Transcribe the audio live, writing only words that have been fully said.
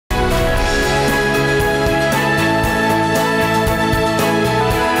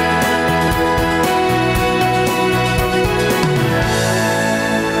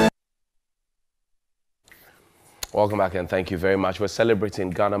Welcome back and thank you very much. We're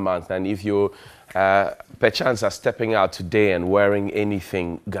celebrating Ghana Month, and if you perchance are stepping out today and wearing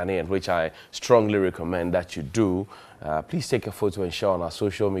anything Ghanaian, which I strongly recommend that you do, please take a photo and share on our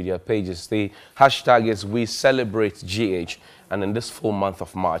social media pages. The hashtag is We Celebrate GH, and in this full month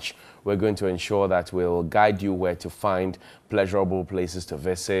of March, we're going to ensure that we'll guide you where to find pleasurable places to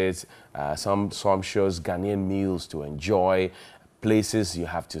visit, some sumptuous Ghanaian meals to enjoy, places you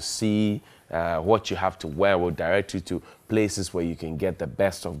have to see, what you have to wear. Will direct you to places where you can get the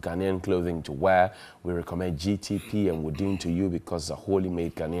best of Ghanaian clothing to wear. We recommend GTP and Within to you because it's a wholly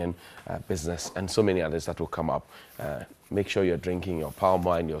made Ghanaian business, and so many others that will come up. Make sure you're drinking your palm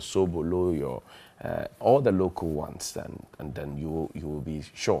wine, your Sobolo, your all the local ones, and then you will be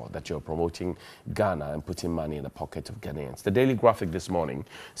sure that you're promoting Ghana and putting money in the pocket of Ghanaians. The Daily Graphic this morning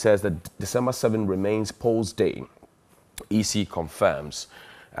says that December 7 remains polls day. EC confirms,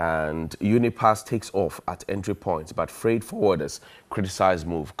 and Unipass takes off at entry points, but freight forwarders criticize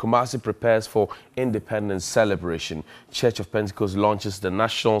move. Kumasi prepares for independence celebration. Church of Pentecost launches the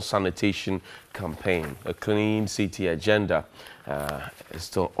National Sanitation Campaign. A clean city agenda is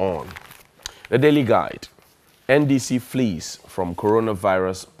still on. The Daily Guide. NDC flees from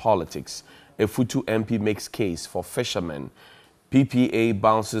coronavirus politics. Efutu MP makes case for fishermen. PPA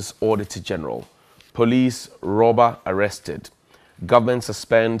bounces Auditor General. Police robber arrested. Government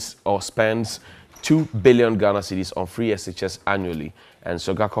suspends or spends 2 billion Ghana cedis on free SHS annually. And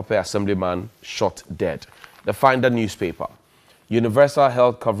Sogakope assemblyman shot dead. The Finder newspaper. Universal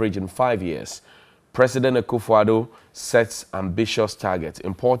health coverage in 5 years. President Akufo-Addo sets ambitious target.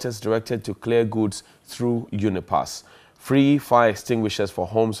 Importers directed to clear goods through Unipass. Free fire extinguishers for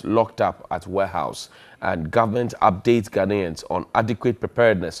homes locked up at warehouse. And government updates Ghanaians on adequate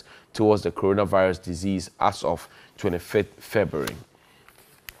preparedness towards the coronavirus disease as of 25th February.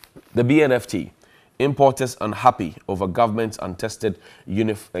 The BNFT. Importers unhappy over government's untested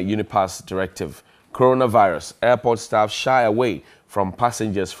Unipass directive. Coronavirus. Airport staff shy away from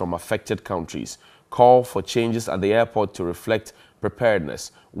passengers from affected countries. Call for changes at the airport to reflect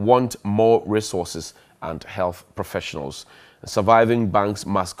preparedness. Want more resources and health professionals. Surviving banks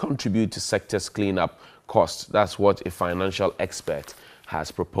must contribute to sector's cleanup costs. That's what a financial expert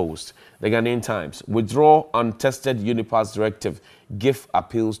has proposed. The Ghanaian Times. Withdraw untested Unipass directive. Give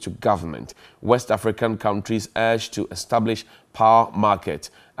appeals to government. West African countries urge to establish power market.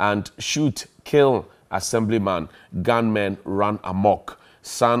 And shoot, kill assemblyman. Gunmen run amok.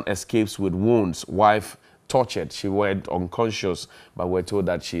 Son escapes with wounds. Wife tortured. She went unconscious, but we're told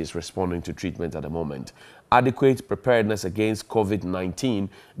that she is responding to treatment at the moment. Adequate preparedness against COVID-19.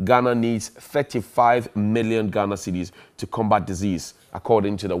 Ghana needs 35 million Ghana cedis to combat disease,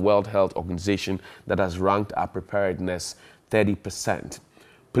 according to the World Health Organization that has ranked our preparedness 30%.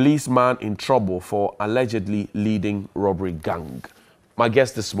 Policeman in trouble for allegedly leading robbery gang. My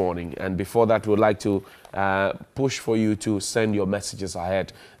guest this morning, and before that, we would like to push for you to send your messages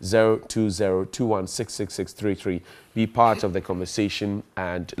ahead, 020-216663. Be part of the conversation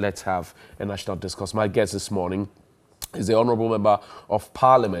and let's have a national discourse. My guest this morning is the Honourable Member of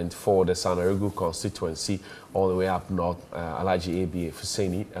Parliament for the Sanarigu constituency, all the way up north, Alhaji A.B.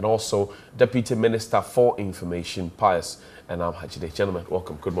 Fuseni, and also Deputy Minister for Information, Pius Enam Hajide. Gentlemen,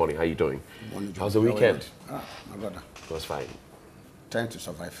 welcome. Good morning. How are you doing? Good morning, how's the weekend? My brother. It was fine. Trying to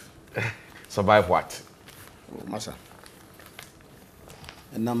survive. Survive what? Oh, Massa.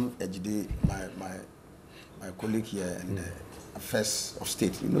 And I'm my colleague here and affairs of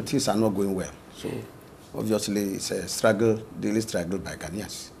state. You know, things are not going well. So obviously it's a struggle, daily struggle by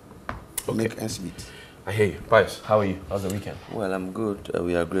Ghanaians. Okay. Make ends meet. I hear you. Pius, how are you? How's the weekend? Well, I'm good.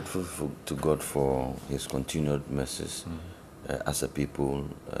 We are grateful to God for his continued mercies. As a people,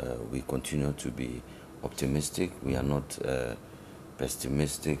 we continue to be optimistic. We are not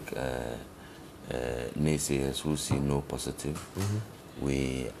pessimistic naysayers who see no positive.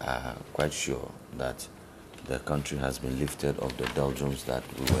 We are quite sure that the country has been lifted of the doldrums that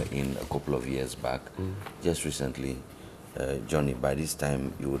we were in a couple of years back. Just recently, Johnny, by this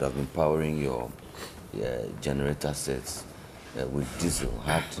time you would have been powering your generator sets with diesel,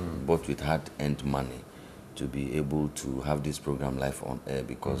 bought with hard-earned money to be able to have this program live on air,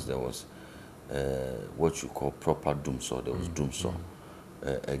 because there was what you call proper doomsaw. There was doomsaw.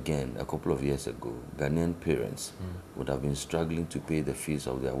 Again, a couple of years ago, Ghanaian parents would have been struggling to pay the fees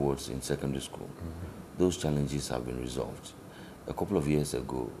of their wards in secondary school. Those challenges have been resolved. A couple of years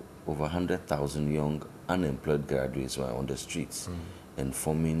ago, over 100,000 young unemployed graduates were on the streets and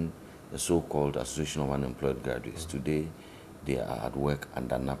forming the so-called Association of Unemployed Graduates. Today, they are at work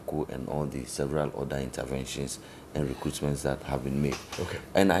under NAPCO and all the several other interventions and recruitments that have been made. Okay.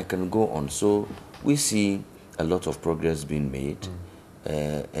 And I can go on. So we see a lot of progress being made,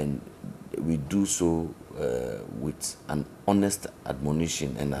 and we do so with an honest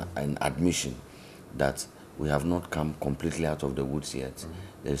admonition and an admission that we have not come completely out of the woods yet.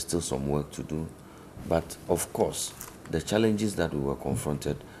 There's still some work to do. But of course, the challenges that we were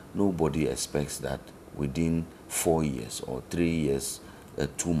confronted, nobody expects that within 4 years or 3 years,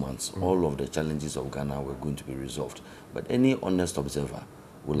 2 months, all of the challenges of Ghana were going to be resolved. But any honest observer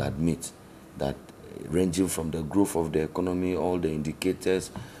will admit that ranging from the growth of the economy, all the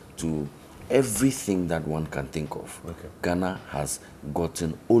indicators, to everything that one can think of, Ghana has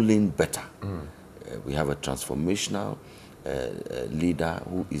gotten only better. We have a transformational leader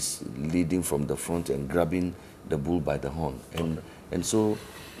who is leading from the front and grabbing the bull by the horn. And so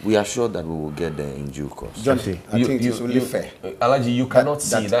we are sure that we will get there in due course. John, I think it's only fair. Alaji, you cannot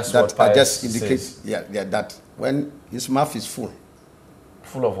see. That's what I just says. indicate. Yeah, that when his mouth is full.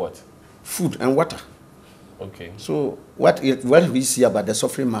 Full of what? Food and water. Okay. So what we see about the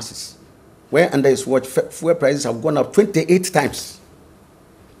suffering masses, where under his watch fuel prices have gone up 28 times.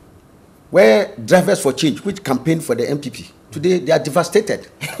 Where drivers for change, which campaigned for the MPP, today they are devastated.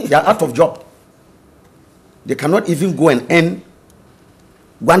 They are out of job. They cannot even go and earn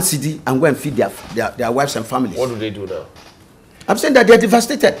 1 cedi and go and feed their wives and families. What do they do now? I'm saying that they are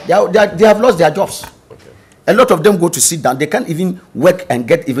devastated. They have lost their jobs. Okay. A lot of them go to sit down. They can't even work and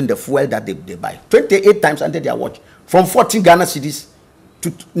get even the fuel that they buy. 28 times under their watch. From 14 Ghana cedis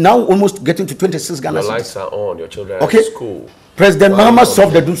to now almost getting to 26 Ghana cedis. Your lights are on. Your children are at school. President Mahama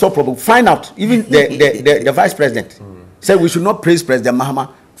solved the Dumsor problem. Find out. Even the vice president said we should not praise President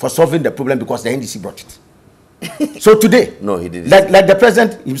Mahama for solving the problem because the NDC brought it. So today, no, he didn't. Like the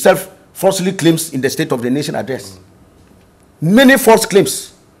president himself falsely claims in the State of the Nation address. Many false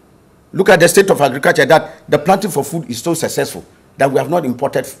claims. Look at the state of agriculture, that the planting for food is so successful that we have not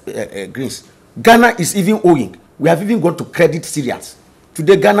imported grains. Ghana is even owing. We have even gone to credit cereals.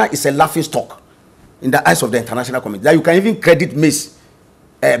 Today, Ghana is a laughing stock in the eyes of the international community, that you can even credit maize,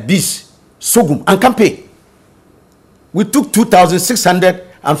 beans, sorghum, and can pay. We took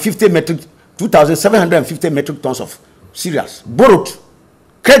 2,750 metric tons of cereals, borrowed,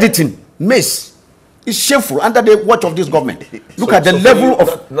 crediting maize. It's shameful under the watch of this government. Look at the level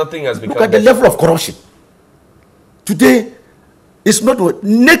of nothing has become. Look at the level of corruption. Today, it's not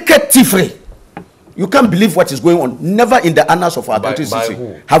naked thievery. You can't believe what is going on. Never in the annals of our country's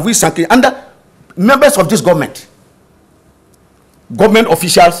history have we sunk under members of this government, government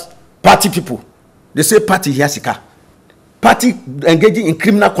officials, party people. They say party Hiasika, party engaging in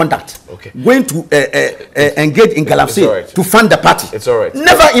criminal conduct, going to engage in galamsey to fund the party. It's all right.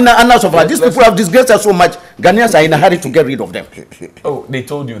 Never in the annals of our. These people have disgraced us so much. Ghanaians are in a hurry to get rid of them. Oh, they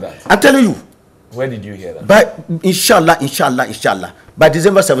told you that? I'm telling you. Where did you hear that? But inshallah. By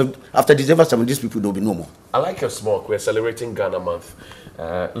December 7th, after December 7th, these people will be no more. I like your smoke. We're celebrating Ghana Month.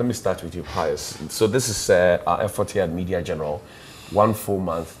 Let me start with you, Pius. So this is our effort here at Media General. 1 full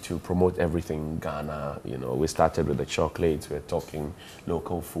month to promote everything in Ghana. You know, we started with the chocolates. We're talking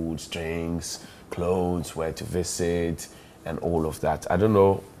local foods, drinks, clothes, where to visit, and all of that. I don't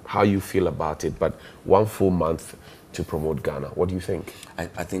know how you feel about it, but 1 full month to promote Ghana. What do you think?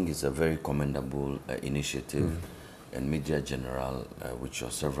 I think it's a very commendable initiative. And Media General, with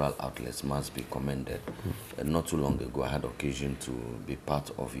your several outlets, must be commended. Not too long ago, I had occasion to be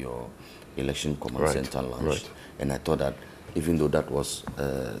part of your election command center launch. And I thought that even though that was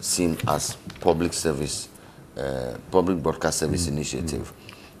seen as public service, public broadcast service initiative,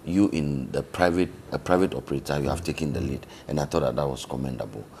 you in the private operator, you have taken the lead. And I thought that that was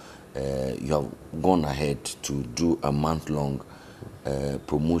commendable. You have gone ahead to do a month-long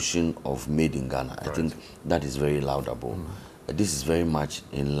promotion of Made in Ghana. I think that is very laudable. This is very much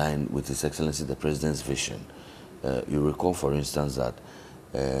in line with His Excellency the President's vision. You recall, for instance, that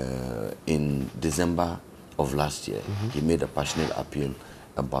in December of last year, he made a passionate appeal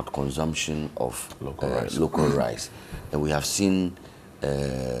about consumption of local rice. And we have seen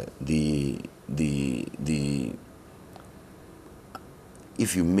the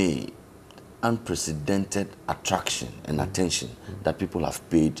if you may, unprecedented attraction and attention that people have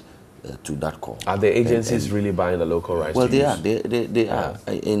paid to that call. Are the agencies really buying the local rice? Well, they are. They are.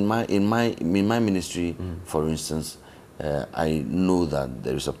 In my ministry, for instance, I know that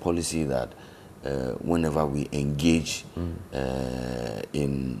there is a policy that whenever we engage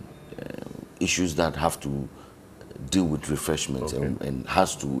in issues that have to deal with refreshments and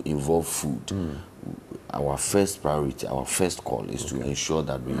has to involve food, our first priority, our first call is to ensure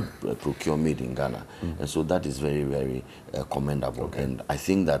that we procure Made in Ghana. And so that is very, very commendable. And I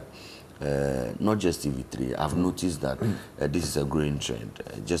think that not just TV3. I've noticed that this is a growing trend.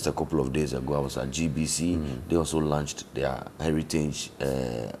 Just a couple of days ago, I was at GBC. They also launched their Heritage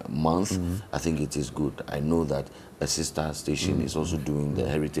Month. I think it is good. I know that a sister station is also doing the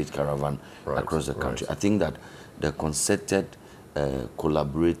Heritage Caravan across the country. I think that the concerted,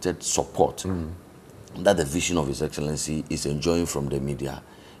 collaborated support that the vision of His Excellency is enjoying from the media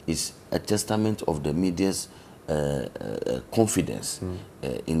is a testament of the media's confidence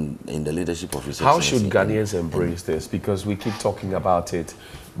in the leadership of His Excellency. How should Ghanaians embrace this? Because we keep talking about it,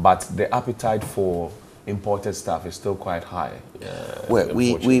 but the appetite for imported stuff is still quite high. Well,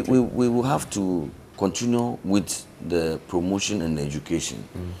 we will have to continue with the promotion and education.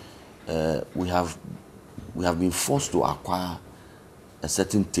 We have been forced to acquire a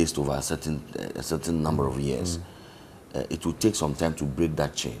certain taste over a certain number of years. It will take some time to break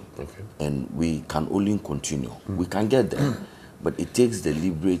that chain, and we can only continue. We can get there, but it takes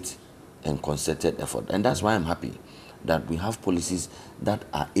deliberate and concerted effort, and that's why I'm happy that we have policies that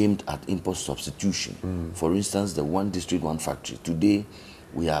are aimed at import substitution. For instance, the one district, one factory. Today,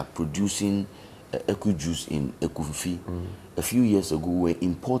 we are producing Eku juice in Ekunfi. A few years ago, we were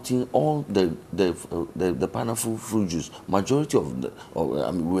importing all the pineapple fruit juice. Majority of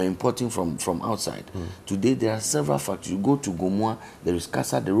we were importing from outside. Today, there are several factories. You go to Gomua, there is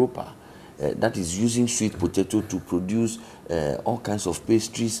Casa de Ropa that is using sweet potato to produce all kinds of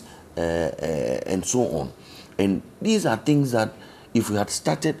pastries and so on. And these are things that, if we had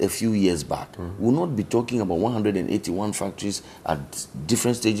started a few years back, we will not be talking about 181 factories at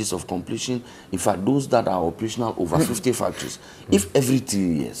different stages of completion. In fact, those that are operational, over 50 factories. If every 3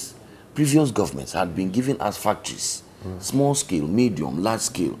 years, previous governments had been giving us factories, small scale, medium, large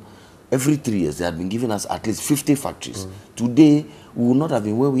scale, every 3 years they had been giving us at least 50 factories. Today, we will not have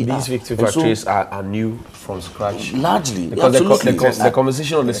been where we are. These 50 factories are new from scratch? Largely, because the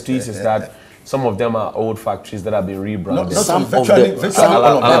conversation on the streets is that some of them are old factories that have been rebranded. That's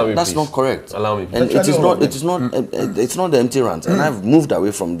not correct. Allow me. And it's not the empty rant. And I've moved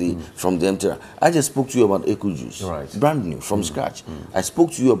away from the empty rant. I just spoke to you about Eku Juice, brand new from scratch. I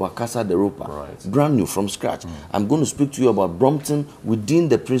spoke to you about Casa de Ropa, brand new from scratch. I'm going to speak to you about Brompton within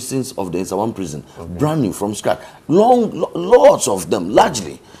the prisons of the Nsawam prison, brand new from scratch. Lots of them,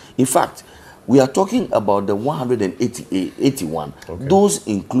 largely. In fact, we are talking about the 181. Those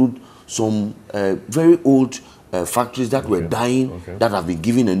include some very old factories that were dying, that have been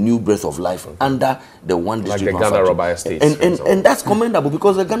given a new breath of life under the one district. Like the Ghana Rubber Estates. And that's commendable,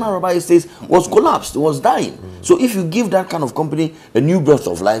 because the Ghana Rubber Estates was collapsed, was dying. So if you give that kind of company a new breath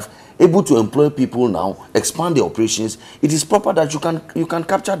of life, able to employ people now, expand the operations, it is proper that you can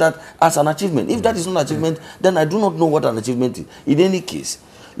capture that as an achievement. If that is not an achievement, then I do not know what an achievement is. In any case,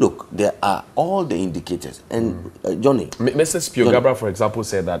 look, there are all the indicators. And Johnny, Mr. Spiogabra, for example,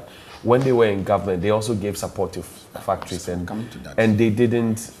 said that when they were in government, they also gave support to factories, and they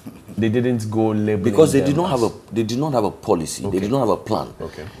didn't go labeling because they did not have a policy. They did not have a plan.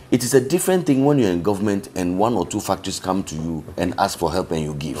 It is a different thing when you're in government and one or two factories come to you and ask for help and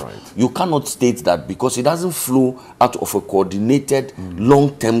you give. You cannot state that, because it doesn't flow out of a coordinated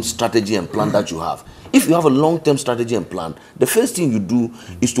long-term strategy and plan that you have. If you have a long-term strategy and plan, the first thing you do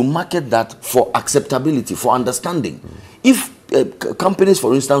is to market that for acceptability, for understanding. If companies,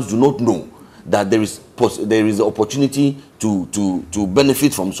 for instance, do not know that there is the opportunity to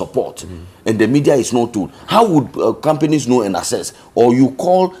benefit from support, and the media is not told, how would companies know and assess? Or you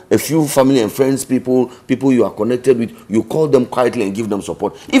call a few family and friends, people you are connected with, you call them quietly and give them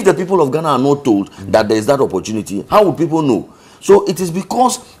support. If the people of Ghana are not told that there is that opportunity, how would people know? So it is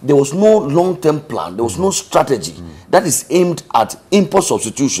because there was no long-term plan, there was no strategy that is aimed at import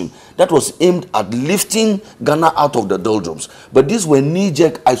substitution, that was aimed at lifting Ghana out of the doldrums. But these were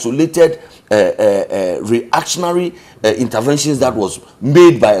knee-jerk, isolated, reactionary interventions that was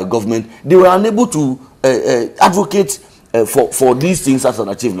made by a government. They were unable to advocate for these things as an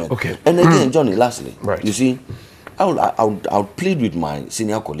achievement. And again, Johnny, lastly, you see, I'll plead with my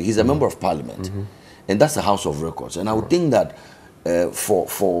senior colleague. He's a member of parliament. And that's the House of Records. And I would think that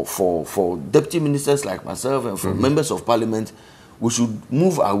for deputy ministers like myself and for members of parliament, we should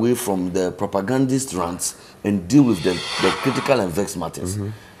move away from the propagandist rants and deal with the critical and vexed matters.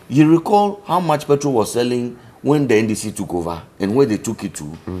 You recall how much petrol was selling when the NDC took over and where they took it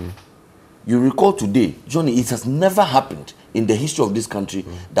to? You recall today, Johnny, it has never happened in the history of this country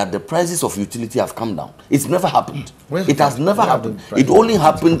that the prices of utility have come down. It's never happened. It has never happened. It only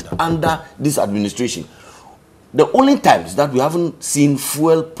happened under this administration. The only times that we haven't seen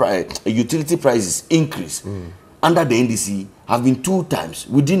utility prices increase under the NDC have been 2 times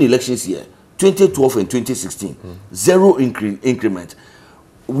within elections year, 2012 and 2016. Zero increment.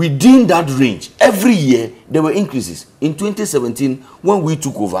 within that range, every year there were increases. In 2017, when we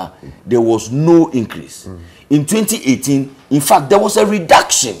took over, there was no increase. In 2018, in fact, there was a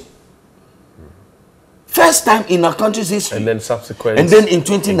reduction. First time in our country's history. And then subsequent. And then in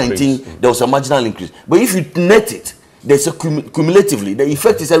 2019, there was a marginal increase. But if you net it, there's a cumulatively, the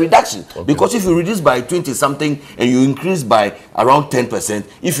effect is a reduction. Okay. Because if you reduce by 20 something and you increase by around 10%,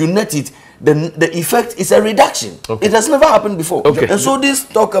 if you net it, then the effect is a reduction. Okay. It has never happened before. Okay. And so this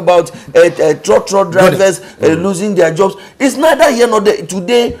talk about truck drivers losing their jobs, it's neither here nor there.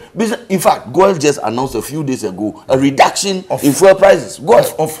 Today, in fact, Goel just announced a few days ago a reduction in fuel prices.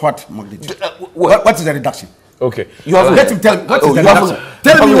 Of what? What is the reduction? Okay. You haven't let him tell me. What is the reduction?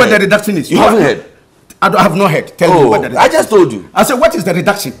 Tell me what the reduction is. You haven't heard? I have not heard. Tell me what the reduction is. I just told you. I said, what is the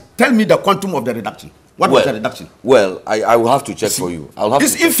reduction? Tell me the quantum of the reduction. What was the reduction? Well, I will have to check for you.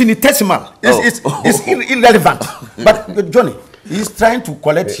 It's infinitesimal. It's irrelevant. But Johnny, he's trying to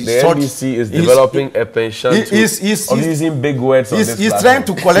collect his salt. The NDC is developing a penchant of using big words on this He's trying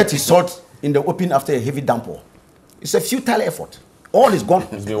to collect his salt in the open after a heavy downpour. It's a futile effort. All is gone.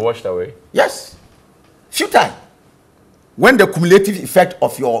 It's been washed away. Yes. Futile. When the cumulative effect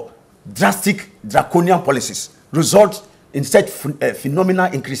of your drastic draconian policies result in such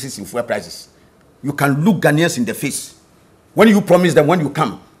phenomenal increases in fuel prices, you can look Ghanaians in the face. When you promise them when you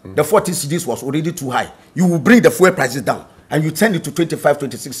come, the 40 cedis was already too high. You will bring the fuel prices down and you send it to 25,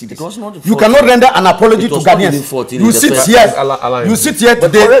 26 cedis. You cannot render an apology to Ghanaians. You sit here, you sit here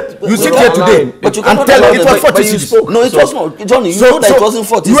today, but you and tell it was 40 cedis. No, it was not. Johnny, you know that it wasn't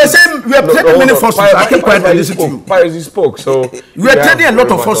 40 You were saying we are trading many falsehoods. I kept quiet and listened to you. Pius, you spoke, so you are trading a lot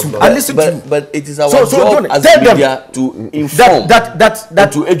of falsehoods. I listened to you. But it is our job as media to inform,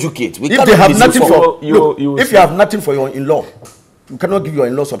 to educate. If they have nothing for if you have nothing for your in-law, you cannot give your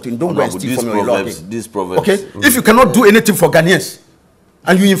in-law something. Don't go and steal from your in-law. These proverbs. Okay? If you cannot do anything for Ghanaians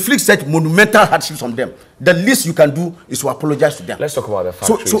and you inflict such monumental hardships on them, the least you can do is to apologize to them. Let's talk about the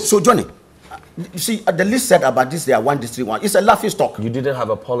factories. So Johnny, you see, the list said about this, they are one district one. It's a laughing stock. You didn't have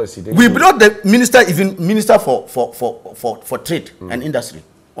a policy, did you? We brought the minister for trade and industry,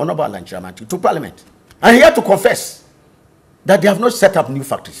 Honorable Alan Chiramati, to Parliament. And he had to confess that they have not set up new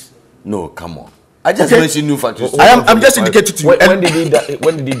factories. No, come on. I just mentioned new factories. I'm just indicating to you.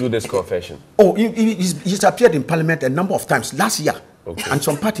 When did he do this confession? Oh, he's appeared in Parliament a number of times last year. Okay. And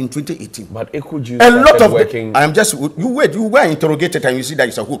some part in 2018. But Eku a lot of working. I am just you were interrogated and you see that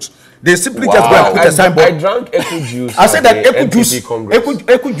it's a hoax. They simply just go and put a signboard. I drank Eku juice. I said that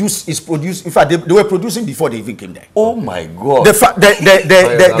Eku juice is produced. In fact, they were producing before they even came there. Oh my God!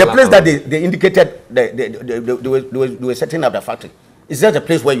 The place that they indicated they were setting up the factory. Is that the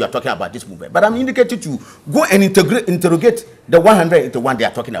place where you are talking about this movement? But I'm indicating to go and interrogate the 181 they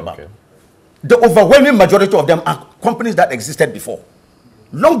are talking about. Okay. The overwhelming majority of them are companies that existed before,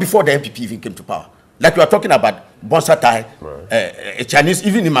 long before the MPP even came to power. Like we are talking about Bonsa Tai, a Chinese,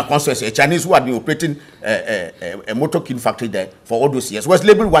 even in my constituency, a Chinese who had been operating a motor kiln factory there for all those years, was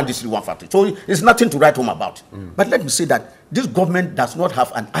labeled one district, one factory. So it's nothing to write home about. But let me say that this government does not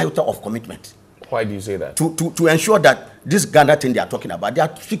have an iota of commitment. Why do you say that? To ensure that this Ghana thing they are talking about, they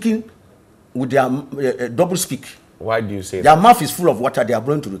are speaking with their double speak. Why do you say that? Their mouth is full of water, they are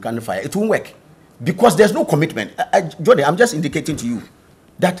blowing to the cannon fire. It won't work. Because there's no commitment. Jordan, I'm just indicating to you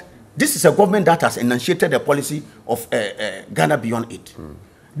that this is a government that has enunciated a policy of Ghana Beyond Aid.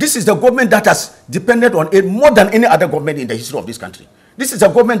 This is the government that has depended on aid more than any other government in the history of this country. This is a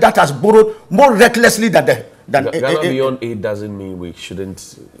government that has borrowed more recklessly than Ghana Beyond Aid doesn't mean we shouldn't.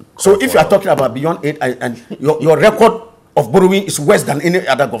 So if you are talking about Beyond Aid and your record of borrowing is worse than any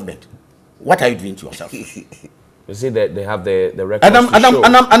other government, what are you doing to yourself? You see that they have the record. And I'm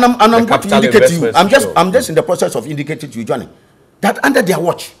going to indicate to you. I'm just in the process of indicating to you, Johnny, that under their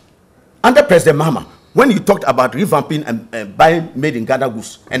watch, under President Mahama, when you talked about revamping and buying made in Ghana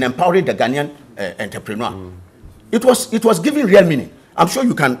goods and empowering the Ghanaian entrepreneur, it was giving real meaning. I'm sure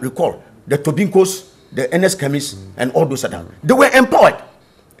you can recall the Tobinkos, the NS chemists, and all those others. They were empowered.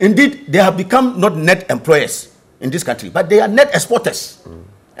 Indeed, they have become not net employers in this country, but they are net exporters.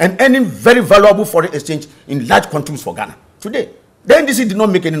 And earning very valuable foreign exchange in large quantities for Ghana. Today, the NDC did not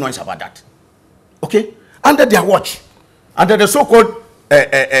make any noise about that. Okay? Under their watch, under the so-called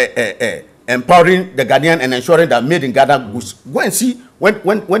empowering the Ghanaian and ensuring that made in Ghana goods, go and see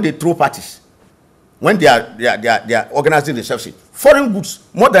when they throw parties, when they are organizing reception, foreign goods,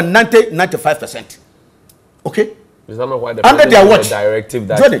 more than 95%. Okay? Is that not why the under their watch, directive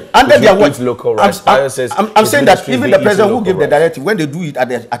that Johnny, under their watch, local rights? I'm saying that even the president who gave the directive, when they do it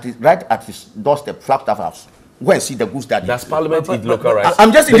right at his doorstep, Flagstaff House, Go and see the goods that. Does Parliament eat local rice?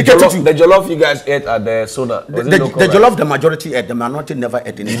 I'm just indicating to you. The jollof you guys ate at the Sona. The jollof, the majority ate, the minority never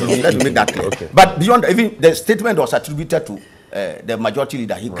ate any jollof. Let's make that clear. Okay. But beyond, even the statement was attributed to the majority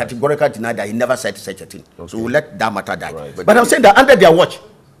leader. He categorically denied that he never said such a thing. Okay. So we'll let that matter die. Right. But I'm saying that under their watch,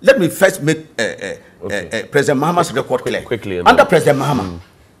 let me first make President Mahama's record clear. Quickly, under President Mahama,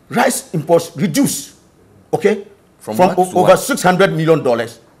 rice imports reduced, okay, from over $600 million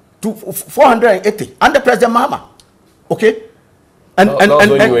to 480 under President Mahama, okay, and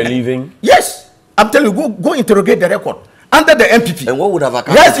when you were leaving. Yes, I'm telling you, go interrogate the record under the MPP. And what would have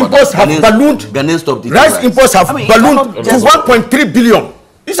accounted rice imports have ballooned. Rice imports have ballooned to 1.3 billion.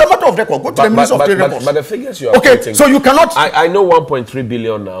 It's a matter of record. Go to the Minister of Trade records. But the figures you are quoting, so you cannot. I know 1.3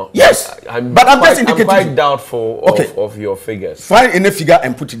 billion now. Yes, but I'm just indicating. I'm quite doubtful of your figures. Find any figure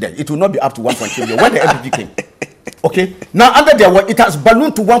and put it there. It will not be up to 1.3 billion when the MPP came. Okay. Now under their work, it has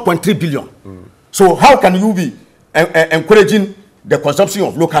ballooned to 1.3 billion. So how can you be encouraging the consumption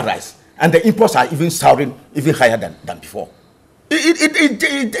of local rice and the imports are even soaring even higher than before?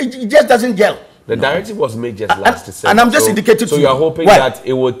 It just doesn't gel. The directive was made just last December. And I'm just indicating so to you. So you're hoping that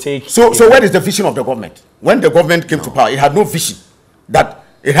it will take... So where is the vision of the government? When the government came to power, it had no vision that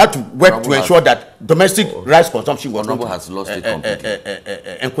it had to work to ensure that domestic rice consumption was not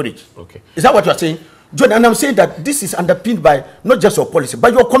encouraged. Okay. Is that what you are saying? John, and I'm saying that this is underpinned by not just your policy,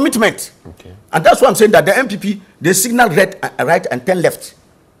 but your commitment. Okay. And that's why I'm saying that the MPP, they signal right and turn left.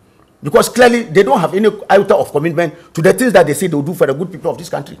 Because clearly, they don't have any iota of commitment to the things that they say they will do for the good people of this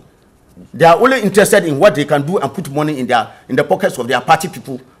country. They are only interested in what they can do and put money in the pockets of their party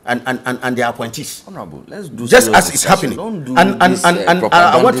people and their appointees. Honorable, let's do just as it's happening. And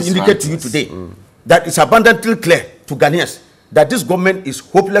I want to indicate to you today that it's abundantly clear to Ghanaians that this government is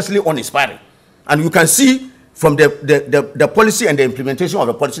hopelessly uninspiring. And you can see from the policy and the implementation of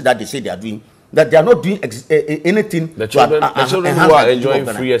the policy that they say they are doing, that they are not doing anything. The children who are enjoying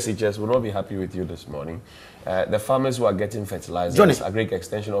free SHS will not be happy with you this morning. The farmers who are getting fertilizers, agric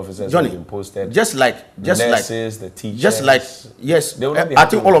extension officers who have been posted, just like nurses, the teachers, yes, I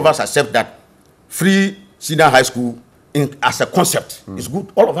think all of us accept that free senior high school as a concept is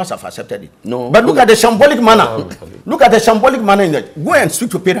good. All of us have accepted it. No, but look at the shambolic manner. Look at the shambolic manner in it. Go and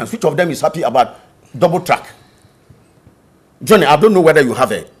speak to parents. Which of them is happy about double track? Johnny, I don't know whether you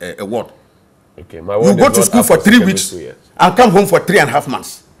have a word. Okay, my word. You go to school for 3 weeks and come home for 3.5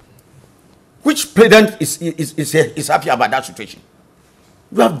 months. Which parent is happy about that situation?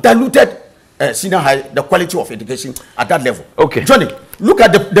 You have diluted senior high, the quality of education at that level. Okay, Johnny, look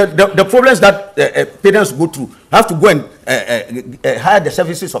at the problems that parents go through. Have to go and hire the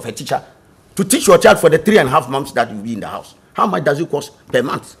services of a teacher to teach your child for the 3.5 months that you be in the house. How much does it cost per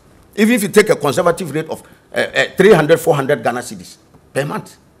month? Even if you take a conservative rate of 300, 400 Ghana cedis per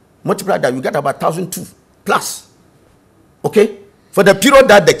month, multiply that, you get about 1,002 plus. Okay, for the period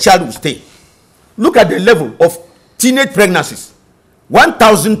that the child will stay. Look at the level of teenage pregnancies.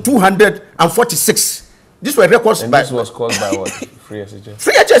 1,246. These were records. And this was caused by what? Free SHS?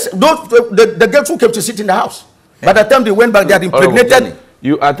 Free SHS. Those, the girls who came to sit in the house. By the time they went back, they had impregnated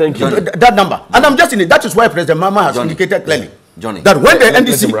that number. And I'm just in it. That is why President Mahama has indicated clearly that when the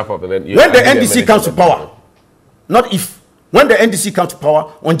NDC comes to power, not if, when the NDC comes to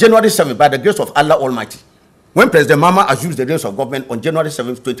power on January 7th, by the grace of Allah Almighty, when President Mahama assumes the reins of government on January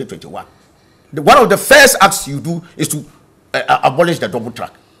 7th, 2021, one of the first acts you do is to abolish the double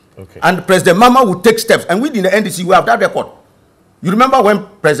track. Okay. And President Mahama will take steps. And within the NDC, we have that record. You remember when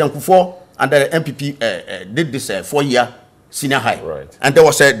President Kufuor and the MPP did this 4-year senior high. Right. And there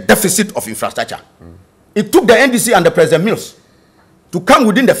was a deficit of infrastructure. It took the NDC and the President Mills to come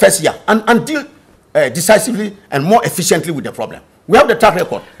within the first year and deal decisively and more efficiently with the problem. We have the track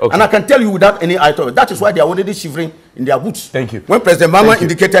record. Okay. And I can tell you without any item. That is why they are already shivering in their boots. Thank you. When President Mahama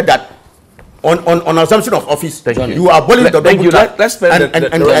indicated that on assumption of office, you are aboling the double track and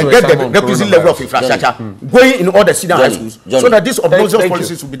get the requisite level of infrastructure going in all the senior high schools so that these obnoxious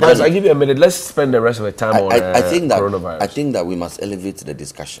policies will be done. I give you a minute. Let's spend the rest of the time on coronavirus. I think that we must elevate the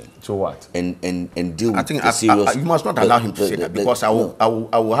discussion. To what? And deal with the serious... You must not allow him to say that because I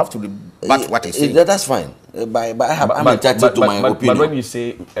will have to rebut what he's saying. That's fine. But I'm entitled to my opinion. But when you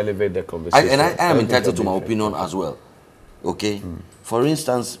say elevate the conversation... I am entitled to my opinion as well. Okay? For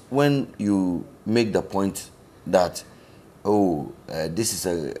instance, when you make the point that, this is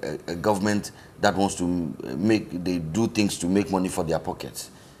a government that wants to they do things to make money for their pockets,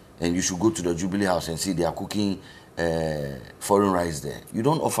 and you should go to the Jubilee House and see they are cooking foreign rice there. You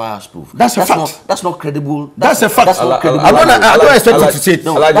don't offer us proof. That's a fact. That's not credible. That's a fact. That's not credible. I don't expect you to say it.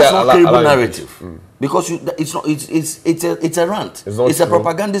 No, that's not credible narrative. Because it's not. It's a rant. It's a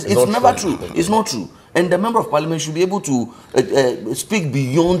propaganda. It's never true. It's not true. And the member of parliament should be able to speak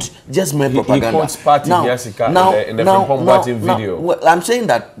beyond just mere propaganda. He quotes Party Biasika in the Frimpong Boateng video. Well, I'm saying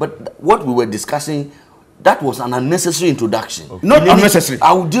that, but what we were discussing, that was an unnecessary introduction. Okay. Not unnecessary.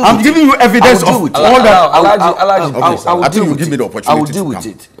 I'm giving you evidence of all that. I will deal with give me the it. opportunity. I will deal with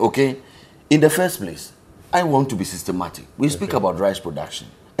it. Okay. In the first place, I want to be systematic. We speak about rice production,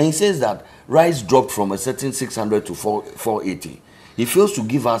 and he says that rice dropped from a certain 600 to 480. He fails to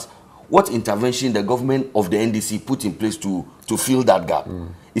give us what intervention the government of the NDC put in place to fill that gap.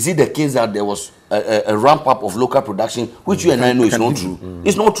 Is it the case that there was a ramp up of local production, which you and I know is not true?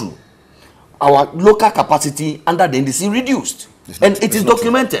 It's not true. Our local capacity under the NDC reduced. And it is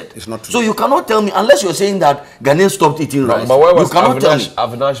documented. It's not true. So you cannot tell me, unless you're saying that Ghanaians stopped eating rice. But where was you cannot tell me.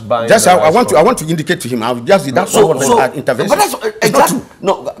 Avinash buying Just the I rice want to indicate to him. That's not what intervention. But that's exactly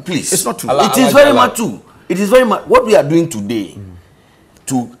no. Please, it's not true. It is very much true. It is very much what we are doing today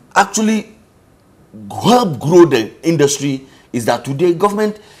to actually help grow the industry. Is that today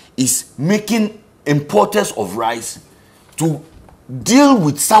government is making importers of rice to deal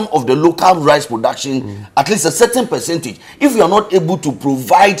with some of the local rice production, at least a certain percentage. If you are not able to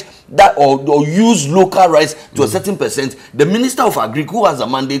provide that or use local rice to a certain percent, the Minister of Agri, who has a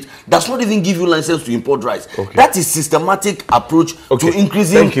mandate, does not even give you license to import rice. Okay. That is systematic approach to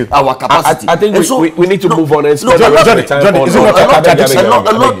increasing our capacity. I think we need to move on and spend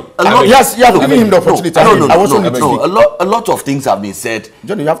Yes, you have given him the opportunity. A lot of things have been said.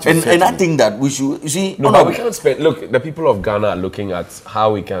 Johnny, you have to and I think that we should, you see... No, we can't spend... Look, the people of Ghana are looking at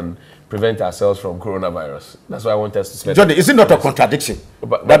how we can prevent ourselves from coronavirus. That's why I want us to spend... Johnny, is it not a contradiction?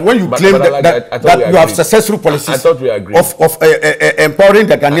 That when you claim that you have successful policies of empowering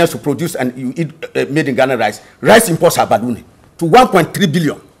the Ghanaians to produce and you eat made in Ghana rice imports are ballooning to 1.3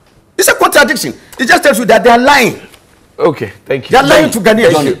 billion. It's a contradiction. It just tells you that they are lying. Okay, thank you. They are lying to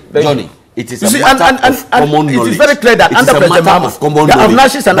Ghanaians. Johnny, it is a matter of common knowledge. It is very clear that under President Mahama, the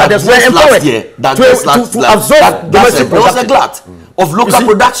Avnashis and others were empowered to absorb domestic production. There was a glut of local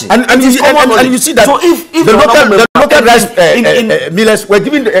production. And you see that the local rice millers were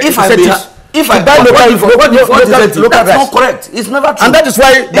given the incentives. If I buy local rice, that's not correct. It's never true. And that is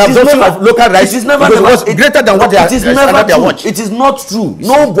why the absorption of local rice was greater than what they are under their watch. It is not true.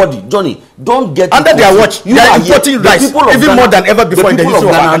 Nobody, Johnny, don't get under their watch. They are importing rice even more than ever before in the history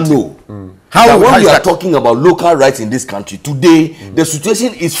of our country. How when we are talking about local rights in this country today, the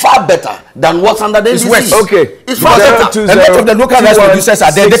situation is far better than what's under the NDC. Okay, it's far better. A lot of the local rice producers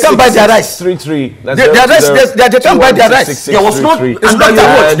are there. They can't buy their rice. They can't buy their rice. There was not under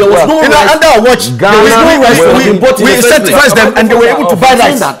our watch. There was no under our watch. We incentivized them and they were able to buy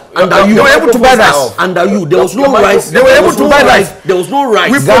rice. They were able to buy rice. Under you, there was no rice. They were able to buy rice. There was no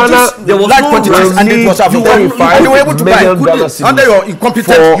rice. We produced large quantities and it was available. And they were able to buy under your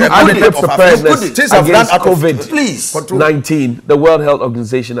incompetent against COVID-19. The World Health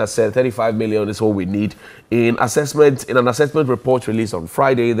Organization has said 35 million is all we need. In an assessment report released on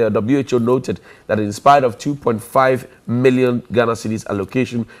Friday, the WHO noted that in spite of 2.5 million Ghana cedis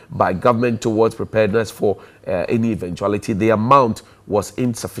allocation by government towards preparedness for any eventuality, the amount was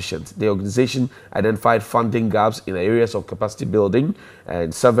insufficient. The organization identified funding gaps in areas of capacity building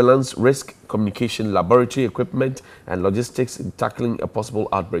and surveillance, risk, communication, laboratory equipment, and logistics in tackling a possible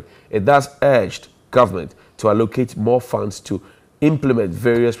outbreak. It thus urged government to allocate more funds to implement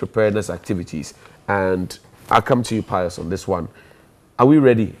various preparedness activities. And I'll come to you, Pius, on this one. Are we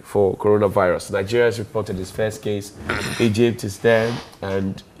ready for coronavirus? Nigeria has reported its first case. Egypt is there,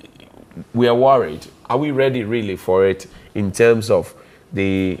 and we are worried. Are we ready really for it in terms of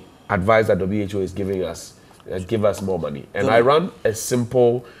the advice that WHO is giving us? Give us more money. And I ran a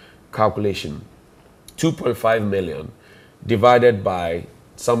simple calculation. 2.5 million divided by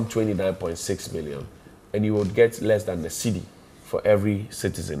some 29.6 million, and you would get less than a cedi for every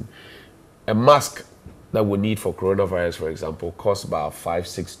citizen. A mask that we need for coronavirus, for example, costs about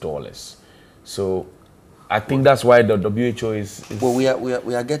 $5–6. So I think that's why the WHO is well, we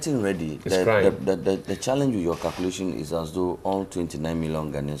are getting ready. The challenge with your calculation is as though all 29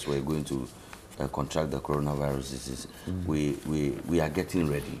 million Ghanaians were going to contract the coronavirus disease. We are getting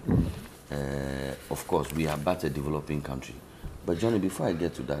ready. Of course, we are but a developing country. But Johnny, before I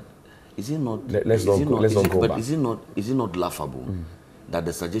get to that, is it not? Let's not go back. Is it not laughable that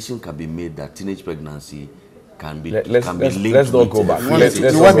the suggestion can be made that teenage pregnancy can be linked? Let's not go back. You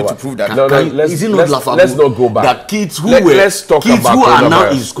want me to prove that? Is it not laughable? Let's not go back. That kids who are now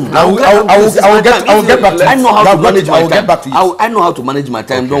in school. I will get back to you. I know how to manage my time. Get back to you. I know how to manage my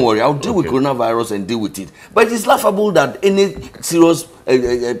time. Don't worry. I'll deal with coronavirus and deal with it. But it's laughable that any serious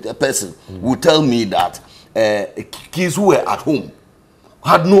person will tell me that kids who were at home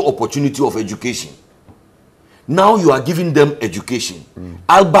had no opportunity of education Now you are giving them education,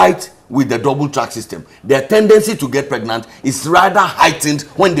 albeit with the double track system. Their tendency to get pregnant is rather heightened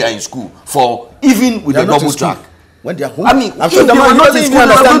when they are in school, for even with the double track. When they are home, I mean, if they were not in school,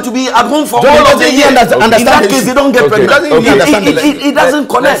 they are going to be at home for all of the year. In that case, they don't get pregnant. It doesn't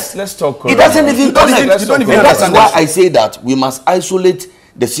connect. Let's talk. It doesn't even connect. And that's why I say that we must isolate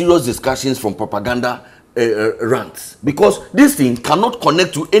the serious discussions from propaganda rants, because this thing cannot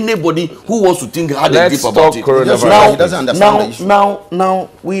connect to anybody who wants to think hard and deep about it. Now,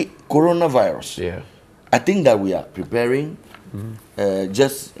 we coronavirus. Yeah, I think that we are preparing.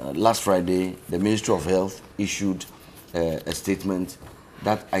 Just last Friday, the Ministry of Health issued a statement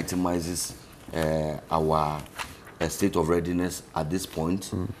that itemizes our state of readiness at this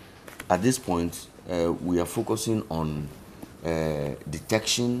point. At this point, we are focusing on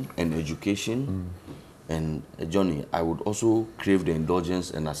detection and education. And Johnny, I would also crave the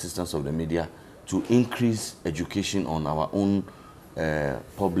indulgence and assistance of the media to increase education on our own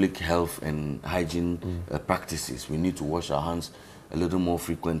public health and hygiene practices. We need to wash our hands a little more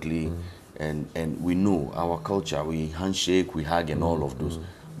frequently, and we know our culture, we handshake, we hug and all of those.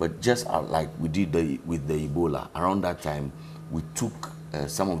 But just like we did with the Ebola, around that time, we took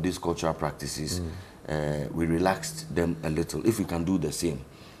some of these cultural practices, we relaxed them a little. If we can do the same.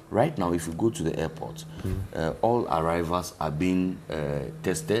 Right now, if you go to the airport, all arrivals are being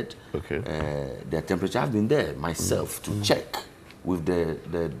tested. Okay. Their temperature, I've been there myself to check with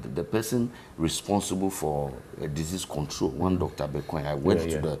the person responsible for disease control, one Dr. Bekoin. I went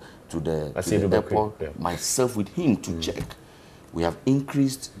to the airport myself with him to check. We have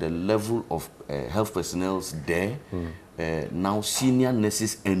increased the level of health personnel there. Now senior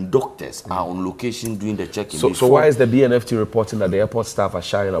nurses and doctors are on location doing the checking. So why is the BNFT reporting that the airport staff are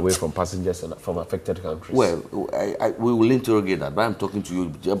shying away from passengers from affected countries? Well, we will interrogate that, but I'm talking to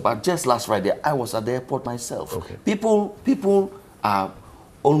you. But just last Friday, I was at the airport myself. Okay. People are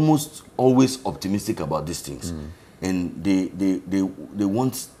almost always optimistic about these things. And they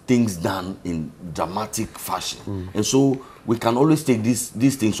want things done in dramatic fashion. And so we can always take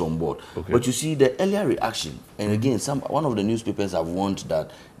these things on board. Okay. But you see, the earlier reaction, and again, one of the newspapers have warned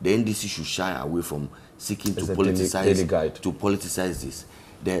that the NDC should shy away from seeking to politicize this.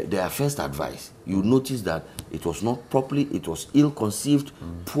 Their first advice, you notice that it was not properly, it was ill-conceived,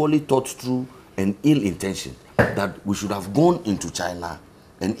 poorly thought through, and ill-intentioned. That we should have gone into China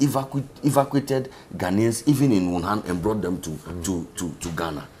and evacuated Ghanaians even in Wuhan and brought them to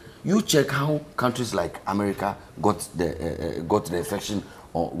Ghana. You check how countries like America got the infection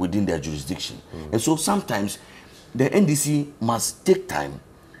within their jurisdiction. And so sometimes the NDC must take time,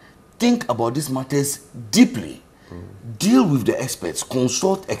 think about these matters deeply, deal with the experts,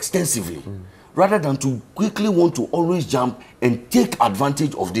 consult extensively, rather than to quickly want to always jump and take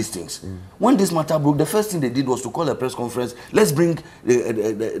advantage of these things. When this matter broke, the first thing they did was to call a press conference. Let's bring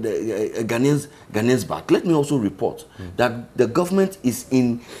the Ghanaians back. Let me also report that the government is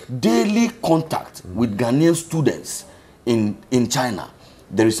in daily contact with Ghanaian students in China.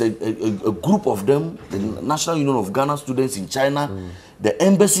 There is a group of them, the National Union of Ghana Students in China, the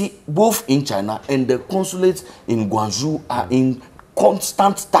embassy both in China and the consulates in Guangzhou are in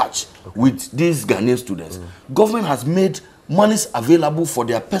constant touch with these Ghanaian students. Government has made monies available for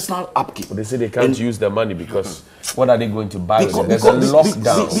their personal upkeep. But they say they can't use the money because what are they going to buy? There's a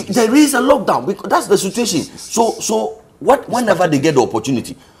lockdown. There is a lockdown. Because that's the situation. So whenever they get the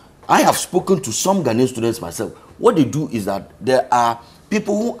opportunity, I have spoken to some Ghanaian students myself. What they do is that there are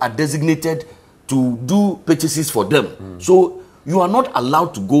people who are designated to do purchases for them. So you are not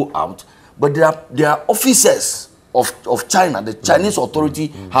allowed to go out, but there are officers of China, the Chinese authority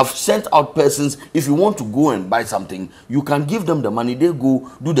have sent out persons. If you want to go and buy something, you can give them the money, they go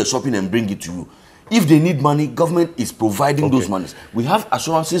do the shopping and bring it to you. If they need money, government is providing those monies. We have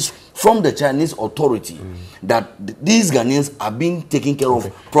assurances from the Chinese authority that these Ghanaians are being taken care of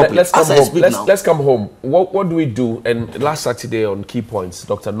properly. Let's come home. What do we do? And last Saturday on Key Points,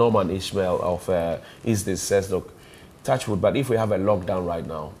 Dr. Norman Ishmael of ISDIS says, look, touch wood, but if we have a lockdown right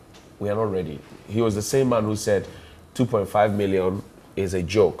now, we are not ready. He was the same man who said 2.5 million is a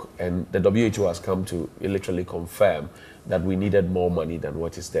joke, and the WHO has come to literally confirm that we needed more money than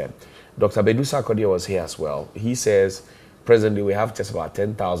what is there. Dr. Bedu Sarkodie was here as well. He says, presently we have just about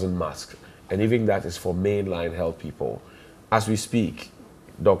 10,000 masks, and even that is for mainline health people. As we speak,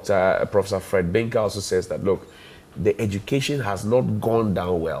 Professor Fred Binka also says that, look, the education has not gone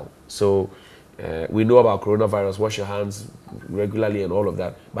down well. So we know about coronavirus, wash your hands regularly and all of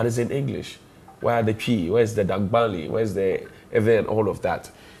that, but it's in English. Where are the P? Where's the Dagbali? Where's the event? All of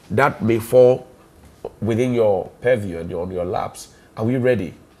that. That may fall within your purview and on your laps. Are we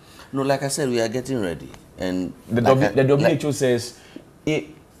ready? No, like I said, we are getting ready. And the WHO says,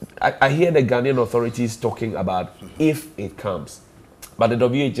 I hear the Ghanaian authorities talking about if it comes, but the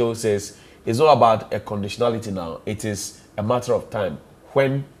WHO says it's not about a conditionality now. It is a matter of time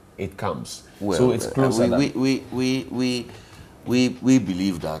when it comes. Well, so it's closer. We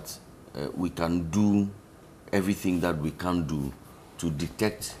believe that we can do everything that we can do to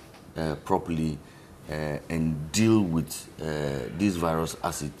detect properly and deal with this virus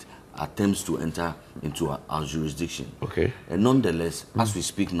as it attempts to enter into our jurisdiction. Okay. And nonetheless, as we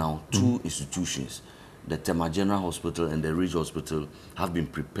speak now, two institutions, the Tema General Hospital and the Ridge Hospital, have been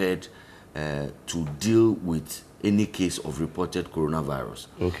prepared to deal with any case of reported coronavirus.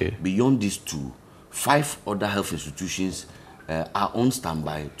 Okay. Beyond these two, 5 other health institutions are on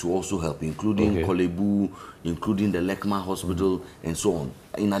standby to also help, including Kolebu, including the Lekma Hospital, and so on.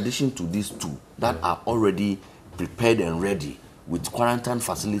 In addition to these 2 that are already prepared and ready with quarantine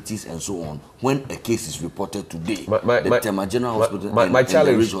facilities and so on, when a case is reported today, the Tema General Hospital and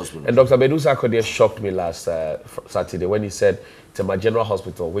the Ridge Hospital. And Dr. Medusa Akodie shocked me last Saturday when he said Tema General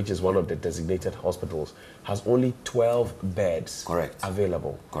Hospital, which is one of the designated hospitals, has only 12 beds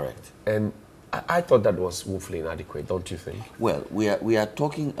available. Correct. And I thought that was woefully inadequate, don't you think? Well, we are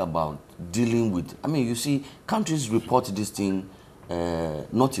talking about dealing with, I mean, you see, countries report this thing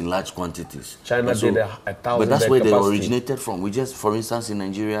not in large quantities. China did 1,000 but that's where capacity. they originated from. We just, for instance, in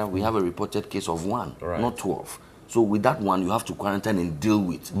Nigeria, we have a reported case of 1, not 12. So with that one, you have to quarantine and deal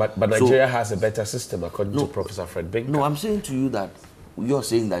with. But Nigeria has a better system, according to Professor Fred Binka. No, I'm saying to you that you're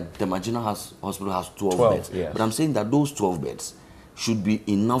saying that the Marginal Hospital has 12 beds. Yes. But I'm saying that those 12 beds should be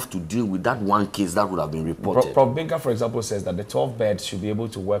enough to deal with that one case that would have been reported. Prof Binka, for example, says that the 12 beds should be able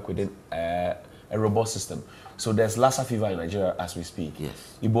to work within a robust system. So there's Lassa fever in Nigeria as we speak.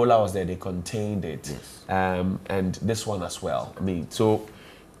 Yes. Ebola was there, they contained it. Yes. And this one as well. I mean, so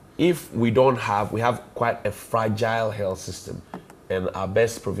if we don't have, we have quite a fragile health system and our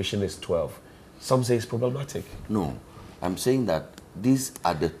best provision is 12. Some say it's problematic. No, I'm saying that these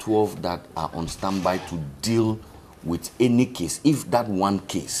are the 12 that are on standby to deal with any case. If that one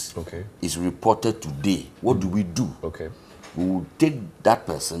case is reported today, what do we do? We will take that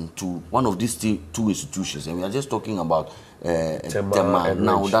person to one of these 2 institutions, and we are just talking about Tema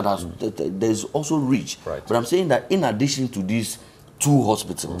now. That has there's also Ridge, but I'm saying that in addition to these 2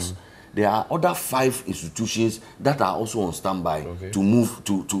 hospitals, there are other 5 institutions that are also on standby to move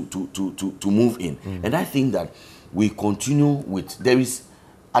to move in, and I think that we continue with. There is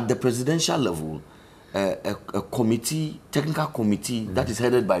at the presidential level a committee, technical committee that is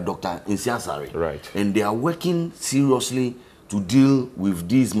headed by Dr. Nsiasari, and they are working seriously to deal with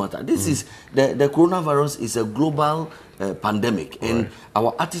these matters. This is the coronavirus is a global pandemic, and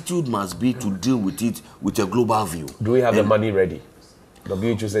our attitude must be to deal with it with a global view. Do we have the money ready? The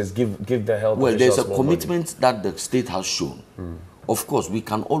WHO says give the health. Well, there's a commitment that the state has shown. Of course, we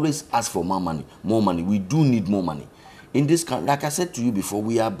can always ask for more money. More money. We do need more money. In this country, like I said to you before,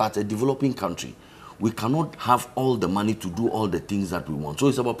 we are but a developing country. We cannot have all the money to do all the things that we want. So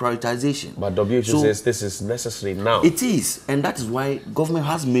it's about prioritization. But WHO says this is necessary now. It is, and that is why government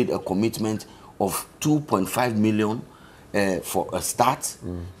has made a commitment of 2.5 million for a start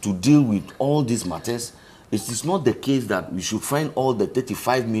to deal with all these matters. It is not the case that we should find all the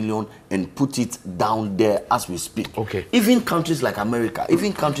 35 million and put it down there as we speak. Even countries like America,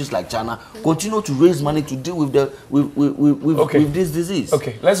 even countries like China continue to raise money to deal with the with this disease.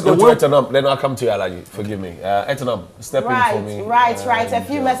 Let's go to Etanam. Then I'll come to you, Alaji. Forgive me. Etanam, step in for me. Right. A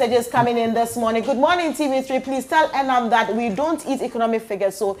few messages coming in this morning. Good morning, TV3. Please tell Enam that we don't eat economic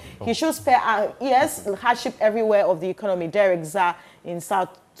figures, so he should spare our ears. Hardship everywhere of the economy. Derek Zah in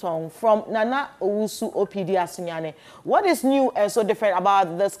South from Nana Owusu OPD Asunyane. What is new and so different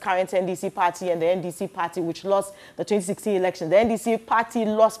about this current NDC party and the NDC party which lost the 2016 election? The NDC party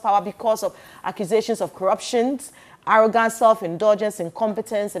lost power because of accusations of corruption, arrogance, self-indulgence,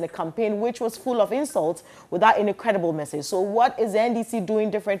 incompetence, and a campaign which was full of insults without any credible message. So what is the NDC doing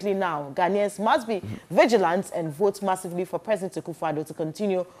differently now? Ghanaians must be vigilant and vote massively for President Akufo-Addo to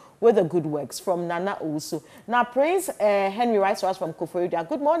continue with the good works. From Nana Owusu. Now, Prince Henry writes to us from Koforidua.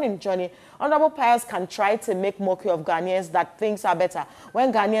 Good morning, Johnny. Honorable Pius can try to make mockery of Ghanaians that things are better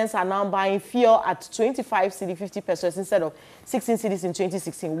when Ghanaians are now buying fuel at 25 cedi 50 pesos instead of 16 cedis in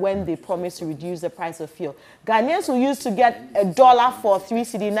 2016 when they promised to reduce the price of fuel. Ghanaians who used to get $1 for 3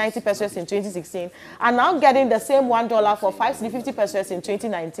 cedi 90 pesos in 2016 are now getting the same $1 for 5 cedi 50 pesos in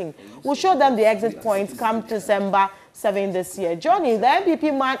 2019. We'll show them the exit point come December 7 this year. Johnny, the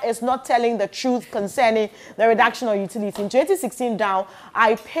MPP man is not telling the truth concerning the reduction of utilities. In 2016 down,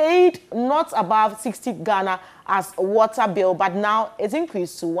 I paid not above 60 Ghana as a water bill, but now it's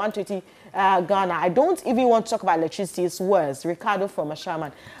increased to 120 Ghana. I don't even want to talk about electricity. It's worse. Ricardo from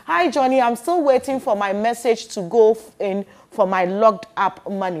Ashaman. Hi, Johnny. I'm still waiting for my message to go in for my locked up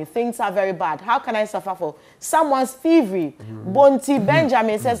money. Things are very bad. How can I suffer for someone's thievery? Bonti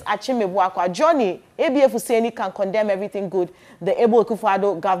Benjamin says, Achime Buakwa. Johnny, ABF Husseini can condemn everything good the Ebo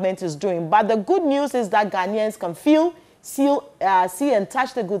Akufo-Addo government is doing. But the good news is that Ghanaians can feel, see and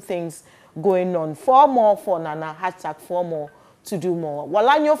touch the good things going on. 4 more for Nana. Hashtag 4 more to do more.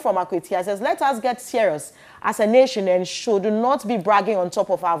 Walanyo from Akwetia says, let us get serious as a nation and should not be bragging on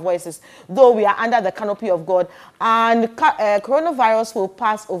top of our voices, though we are under the canopy of God, and coronavirus will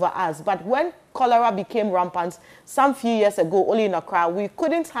pass over us. But when cholera became rampant some few years ago, only in Accra, we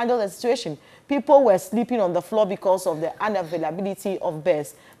couldn't handle the situation. People were sleeping on the floor because of the unavailability of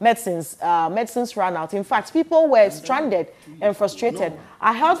beds. Medicines ran out. In fact, people were stranded and frustrated.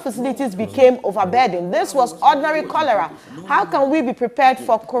 Our health facilities became overburdened. This was ordinary cholera. How can we be prepared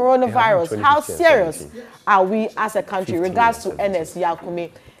for coronavirus? How serious are we as a country? Regards to NS Yakumi.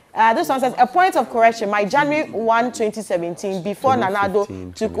 This one says, a point of correction. My January 1, 2017, before Nana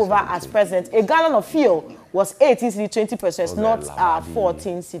Addo took over as president, a gallon of fuel was 18 cedis, 20%, not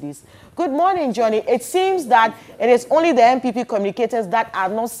 14 cedis. Good morning, Johnny. It seems that it is only the MPP communicators that are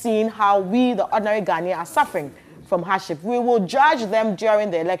not seeing how we, the ordinary Ghanaians, are suffering from hardship. We will judge them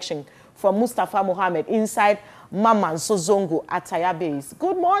during the election. From Mustafa Mohammed inside Maman Sozongo at Taya Base.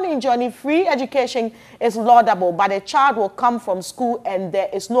 Good morning, Johnny. Free education is laudable, but a child will come from school and there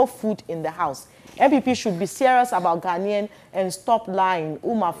is no food in the house. MPP should be serious about Ghanaian and stop lying.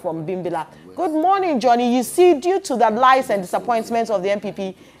 Uma from Bimbila. Good morning, Johnny. You see, due to the lies and disappointments of the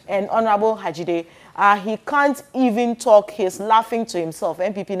MPP and Honorable Hajide, he can't even talk. He's laughing to himself.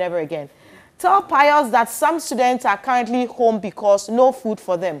 MPP never again. Tell Pius that some students are currently home because no food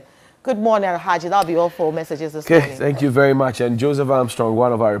for them. Good morning, Alhaji. That'll be all for messages this morning. Thank you very much. And Joseph Armstrong,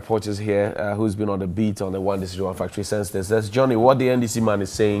 one of our reporters here, who's been on the beat on the One District One Factory since this. That's Johnny, what the NDC man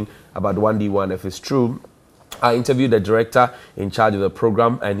is saying about 1D1, if it's true. I interviewed the director in charge of the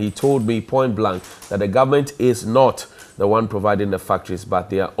program, and he told me point blank that the government is not the one providing the factories, but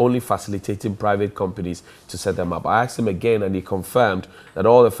they are only facilitating private companies to set them up. I asked him again, and he confirmed that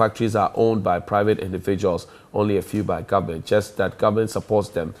all the factories are owned by private individuals, only a few by government, just that government supports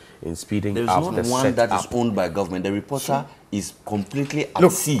them in speeding up the setup. There is not one that is owned by government. The reporter is completely at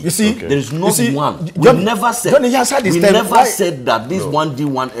Look, sea. you see, there is not one. Johnny, We never said, Johnny, we never said that these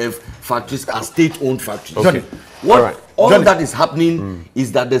 1D1F factories are state-owned factories. Okay. All Johnny, that is happening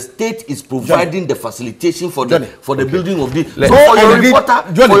is that the state is providing the facilitation for the building of the. So for your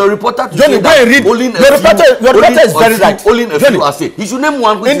reporter to say that only a few are safe. He should name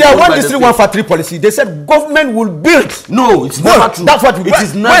one. In their 1 district 1 factory policy, they said government will build. No, it's never true. That's what it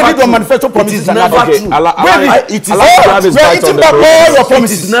is never true. Manifesto promises. It is never true. It is all your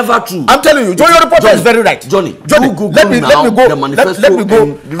promises. It is never true. I'm telling you, your reporter is very right. Johnny, let me go.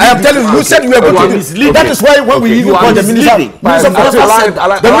 I am telling you, you said you were going to mislead. That is why when we even call the the Minister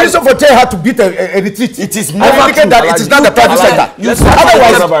for Trade had to beat a retreat. It is never true. That it is not the private sector.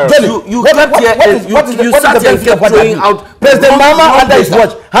 President Mahama under his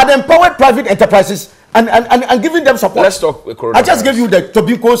watch had empowered private enterprises and giving them support. Let's talk coronavirus. I just gave you the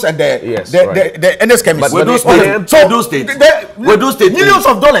Tobinkos and the NS chemists. Millions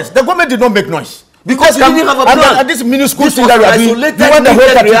of dollars. The government did not make noise. Because you didn't have a plan. And this minuscule thing that we are doing, you want the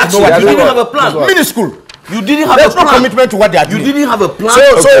whole country to know what you didn't have a plan. Minuscule. You didn't have There's a plan. no commitment to what they are doing. You didn't have a plan.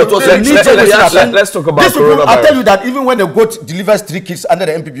 Let's talk about coronavirus. I'll tell you that even when the goat delivers 3 kids under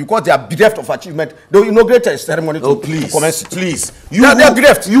the MPP, because they are bereft of achievement, they will inaugurate a ceremony to commence it. Please. They are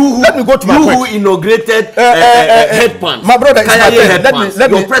bereft. Let me go to my point. You who inaugurated headpans. My brother,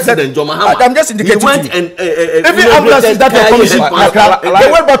 let me President John Mahama. I'm just indicating. He went and even ambulances that were commissioned,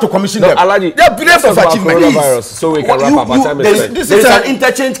 they went back to commission them. They are bereft of achievement. So we can wrap up our time. There is an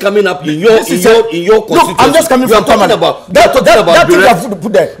interchange coming up in your constituency. I'm just coming from talking about that thing you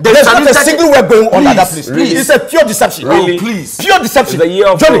put there. There's not a single word going on at that place. Please. It's a pure deception. Really? Please. Pure deception. It's the year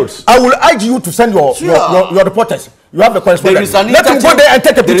of Johnny, votes. I will urge you to send your reporters. You have the correspondence. Let them go there and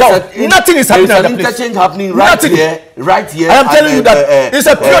take a picture. Nothing is happening at that place. There is an interchange happening right here. I am telling you that it's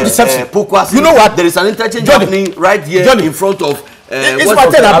a pure deception. You know what? There is an interchange happening right here in front of. I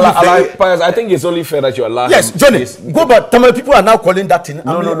think it's only fair that you are laughing. Yes, Johnny, go back. Tamil people are now calling that thing.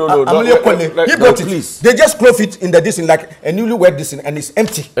 No. He brought it. They just clove it in the this like a newlywed this and it's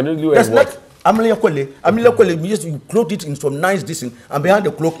empty. A newlywed what? Amelia Kwele, you clothed it in some nice this and behind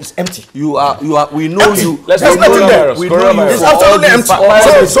the cloak is empty. We know empty. you. There's nothing there. We know you. It's absolutely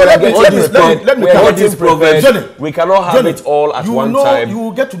empty. So let me cover this. Johnny, we cannot have it all at one time. You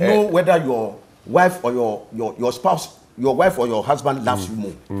will get to know whether your wife or your spouse, your wife or your husband loves you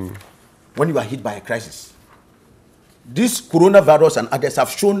more. when you are hit by a crisis. This coronavirus and others have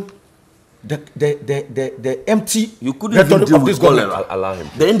shown the empty you couldn't even deal of this with cholera. government. Allow him.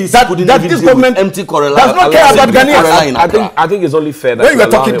 The NDC That couldn't this even deal government with empty cholera. does not care about Ghanaians. I think it's only fair that When you are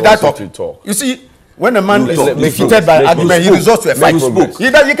allow talking him that also talk, to talk. you see, when a man is Make defeated by argument, he resorts to a fight.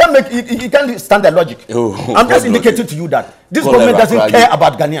 He can't make. He can't stand the logic. I'm just indicating to you that this government doesn't care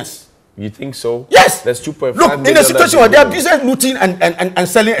about Ghanaians. You think so? Yes. There's 2.5 Look, in a situation where they are busy looting and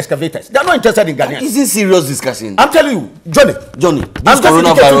selling excavators, they are not interested in Ghanaians. Is this serious discussion? I'm telling you, Johnny. This I'm just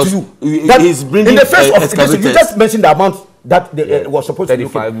indicating to you that is bringing in the face of excavators. this, you just mentioned the amount that was supposed to be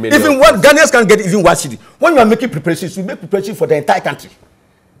 35 million. Even what Ghanaians can get, even 1 city. When you are making preparations, you make preparations for the entire country.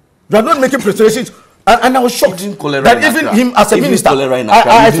 You are not making preparations. And I was shocked that even him as a minister,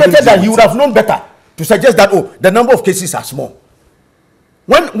 I expected that he would have known better to suggest that, oh, the number of cases are small.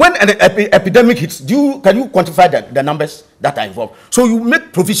 When an epidemic hits, can you quantify the numbers that are involved? So you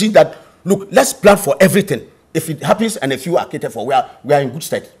make provision that, look, let's plan for everything. If it happens and a few are catered for, we are in good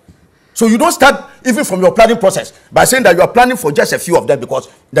state. So you don't start even from your planning process by saying that you are planning for just a few of them because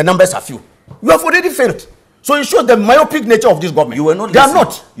the numbers are few. You have already failed. So it shows the myopic nature of this government. You were not They listening. are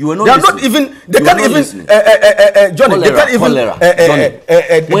not. You were not They are listening. not even. They You can't were not even. listening. Johnny, they can't even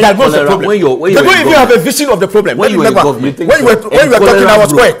diagnose the problem. They don't even have a vision of the problem. When you were in government, when you were talking, I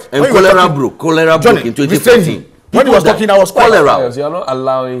was quiet. And cholera broke in 2014. When he was talking, I was quiet. Cholera. You are not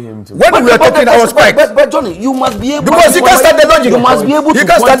allowing him to. When we were talking, I was quiet. But Johnny, you must be able. Because he can't start the logic. You must be able He to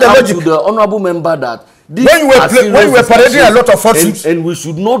can't start point the out logic. to the honourable member that. When you were parading a lot of falsehoods, and we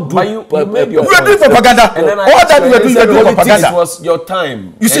should not do. But you made your you were doing propaganda. And then All that you were doing politics propaganda. was your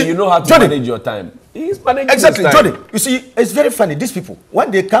time. You see, and you know how to Johnny, manage your time. He's managing exactly, his time. Johnny. You see, it's very funny. These people,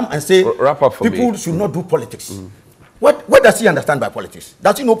 when they come and say Wrap up for people me. should not do politics, what does he understand by politics?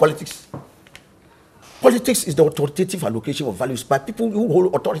 Does he know politics? Politics is the authoritative allocation of values by people who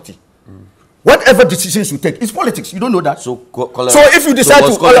hold authority. Whatever decisions you take, it's politics. You don't know that. So if you decide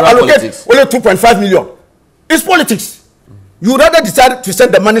to allocate only 2.5 million, it's politics. You rather decide to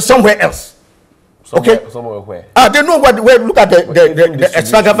send the money somewhere else. Somewhere where? They know where. Look at the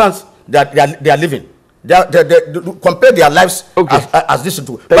extravagance that they are living. They compare their lives as this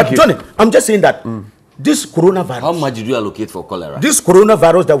to. But Johnny, I'm just saying that this coronavirus. How much did you allocate for cholera? This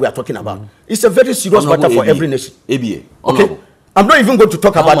coronavirus that we are talking about is a very serious matter for every nation. ABA. Okay. I'm not even going to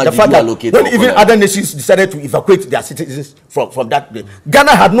talk about the fact that when even other nations decided to evacuate their citizens from that place,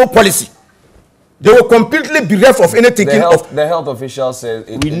 Ghana had no policy. They were completely bereft of anything. The health officials said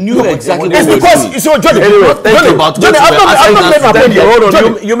we knew exactly what it's we because were doing. So Johnny, Johnny, I'm not made my point here. Hold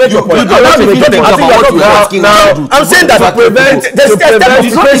on, you make your point. I'm saying that to prevent the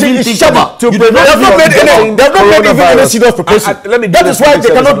situation is shabby. They have not made any serious preparation. That is why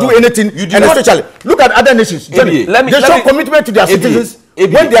they cannot do anything. And especially, look at other nations. Johnny, they show commitment to their citizens. When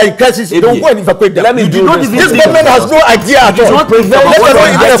they are in crisis, they don't go and evacuate them. This government has no idea at all. Let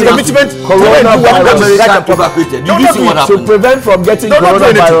alone even a commitment to prevent from getting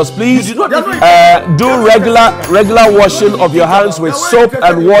coronavirus. Please do regular washing of your hands with soap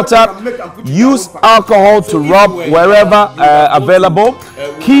and water. Use alcohol to rub wherever available.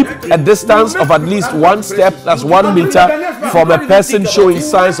 Keep a distance of at least 1 step, that's 1 meter, from a person showing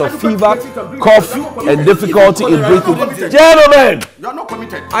signs of fever, cough, and difficulty in breathing. Gentlemen,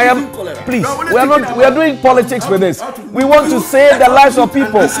 I am. Please, we are doing politics with this. We want to save the lives of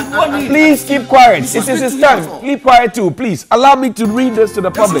people. Please keep quiet. It is his time. Keep quiet too. Please allow me to read this to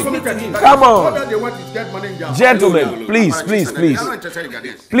the public. Come on, gentlemen.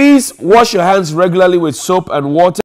 Please wash your hands regularly with soap and water.